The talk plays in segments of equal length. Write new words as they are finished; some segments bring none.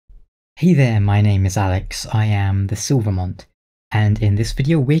Hey there, my name is Alex, I am the Silver Mont, and in this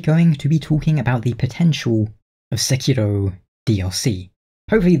video we're going to be talking about the potential of Sekiro DLC.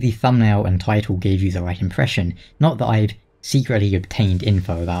 Hopefully the thumbnail and title gave you the right impression, not that I've secretly obtained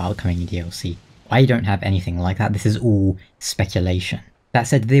info about upcoming DLC. I don't have anything like that, this is all speculation. That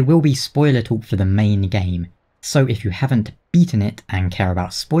said, there will be spoiler talk for the main game, so if you haven't beaten it and care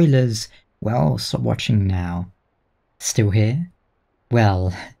about spoilers, well, stop watching now. Still here?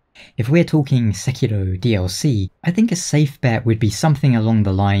 Well, if we're talking Sekiro DLC, I think a safe bet would be something along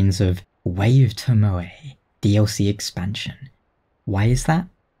the lines of Way of Tomoe DLC expansion. Why is that?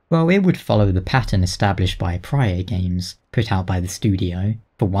 Well, it would follow the pattern established by prior games, put out by the studio,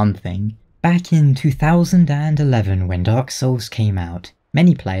 for one thing. Back in 2011 when Dark Souls came out,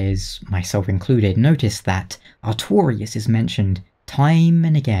 many players, myself included, noticed that Artorias is mentioned time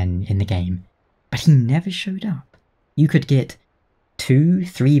and again in the game, but he never showed up. You could get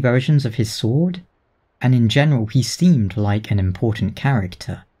 2-3 versions of his sword, and in general he seemed like an important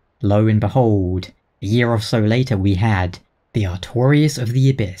character. Lo and behold, a year or so later we had the Artorias of the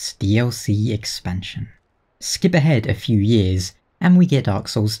Abyss DLC expansion. Skip ahead a few years and we get Dark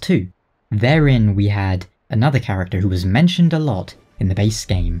Souls 2. Therein we had another character who was mentioned a lot in the base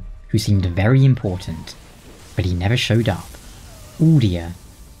game, who seemed very important, but he never showed up. Udia,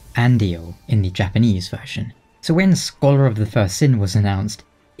 Andil in the Japanese version. So when Scholar of the First Sin was announced,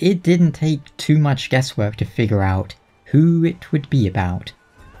 it didn't take too much guesswork to figure out who it would be about.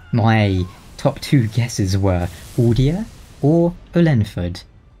 My top 2 guesses were Udia or Olenford.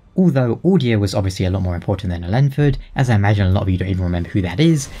 Although Udia was obviously a lot more important than Olenford, as I imagine a lot of you don't even remember who that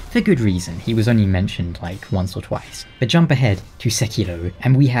is, for good reason, he was only mentioned like once or twice. But jump ahead to Sekiro,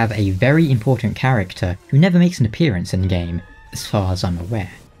 and we have a very important character who never makes an appearance in the game, as far as I'm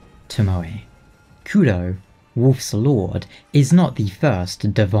aware. Tomoe. Kuro, Wolf's Lord, is not the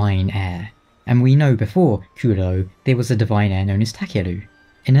first divine heir, and we know before Kuro there was a divine heir known as Takeru.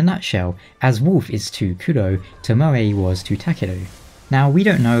 In a nutshell, as Wolf is to Kuro, Tomoe was to Takeru. Now we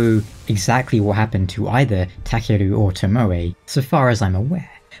don't know exactly what happened to either Takeru or Tomoe, so far as I'm aware,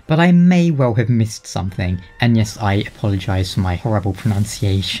 but I may well have missed something, and yes, I apologise for my horrible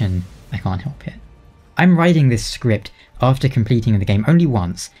pronunciation, I can't help it. I'm writing this script after completing the game only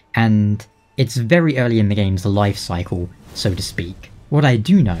once, and it's very early in the game's life cycle, so to speak. What I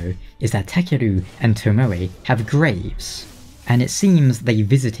do know is that Takeru and Tomoe have graves, and it seems they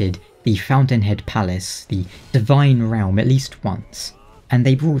visited the Fountainhead Palace, the Divine Realm, at least once, and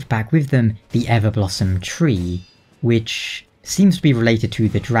they brought back with them the Everblossom Tree, which seems to be related to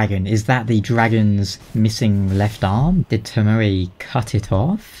the dragon. Is that the dragon's missing left arm? Did Tomoe cut it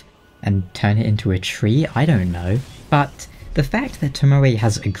off and turn it into a tree? I don't know. But the fact that Tomoe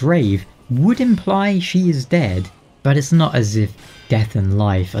has a grave would imply she is dead, but it's not as if death and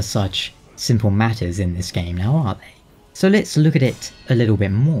life are such simple matters in this game now, are they? So let's look at it a little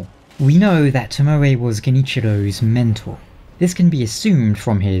bit more. We know that Tomoe was Genichiro's mentor. This can be assumed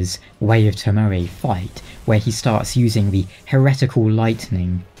from his Way of Tomoe fight, where he starts using the heretical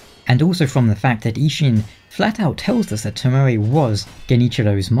lightning, and also from the fact that Isshin flat out tells us that Tomoe was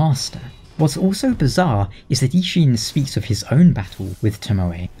Genichiro's master. What's also bizarre is that Isshin speaks of his own battle with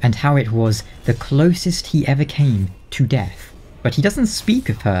Tomoe, and how it was the closest he ever came to death. But he doesn't speak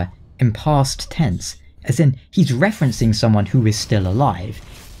of her in past tense, as in he's referencing someone who is still alive.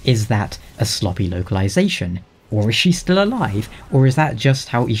 Is that a sloppy localization? Or is she still alive? Or is that just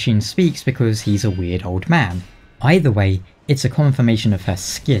how Isshin speaks because he's a weird old man? Either way, it's a confirmation of her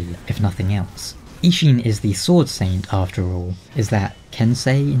skill, if nothing else. Isshin is the sword saint after all. Is that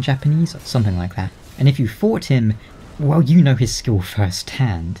Kensei in Japanese? Or something like that. And if you fought him, well, you know his skill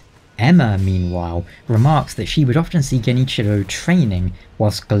firsthand. Emma, meanwhile, remarks that she would often see Genichiro training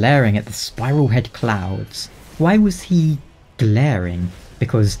whilst glaring at the spiral head clouds. Why was he glaring?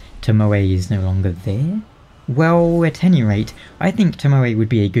 Because Tomoe is no longer there? Well, at any rate, I think Tomoe would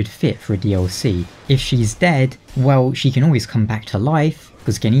be a good fit for a DLC. If she's dead, well, she can always come back to life,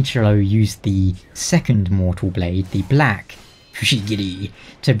 because Genichiro used the second Mortal Blade, the Black Fushigiri,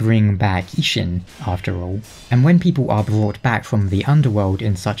 to bring back Isshin, after all. And when people are brought back from the underworld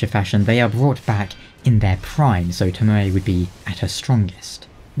in such a fashion, they are brought back in their prime, so Tomoe would be at her strongest.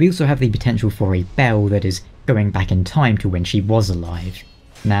 We also have the potential for a bell that is going back in time to when she was alive.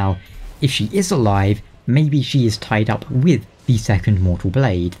 Now, if she is alive, maybe she is tied up with the second Mortal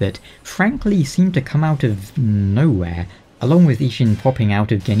Blade that frankly seemed to come out of nowhere, along with Isshin popping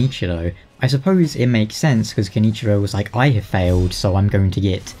out of Genichiro. I suppose it makes sense because Genichiro was like, I have failed, so I'm going to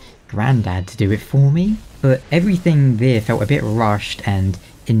get Granddad to do it for me. But everything there felt a bit rushed and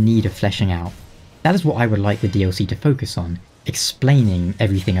in need of fleshing out. That is what I would like the DLC to focus on. explaining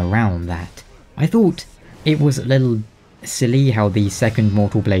everything around that. I thought it was a little silly how the second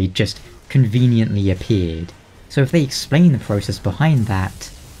Mortal Blade just conveniently appeared. So if they explain the process behind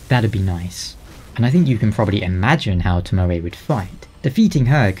that, that'd be nice. And I think you can probably imagine how Tomoe would fight. Defeating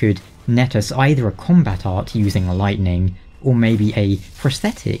her could net us either a combat art using lightning, or maybe a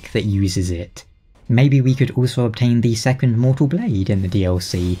prosthetic that uses it. Maybe we could also obtain the second Mortal Blade in the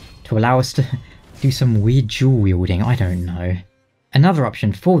DLC to allow us to do some weird dual wielding, I don't know. Another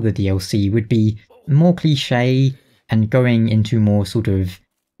option for the DLC would be more cliché and going into more sort of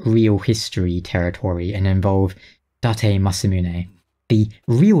real history territory and involve Date Masamune. The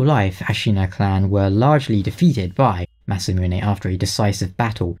real-life Ashina clan were largely defeated by Masamune after a decisive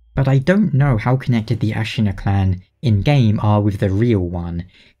battle, but I don't know how connected the Ashina clan in-game are with the real one,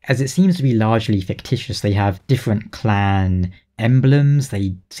 as it seems to be largely fictitious. They have different clan emblems,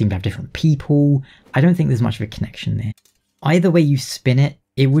 they seem to have different people. I don't think there's much of a connection there. Either way you spin it,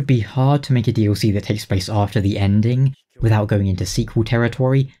 it would be hard to make a DLC that takes place after the ending without going into sequel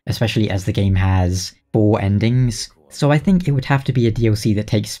territory, especially as the game has 4 endings. So I think it would have to be a DLC that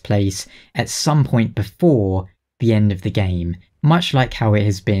takes place at some point before the end of the game, much like how it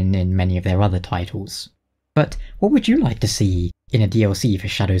has been in many of their other titles. But what would you like to see in a DLC for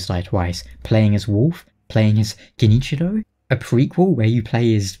Shadows Die Twice? Playing as Wolf? Playing as Genichiro? A prequel where you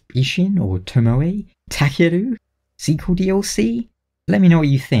play as Ishin or Tomoe? Takeru? Sequel DLC? Let me know what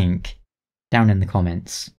you think down in the comments.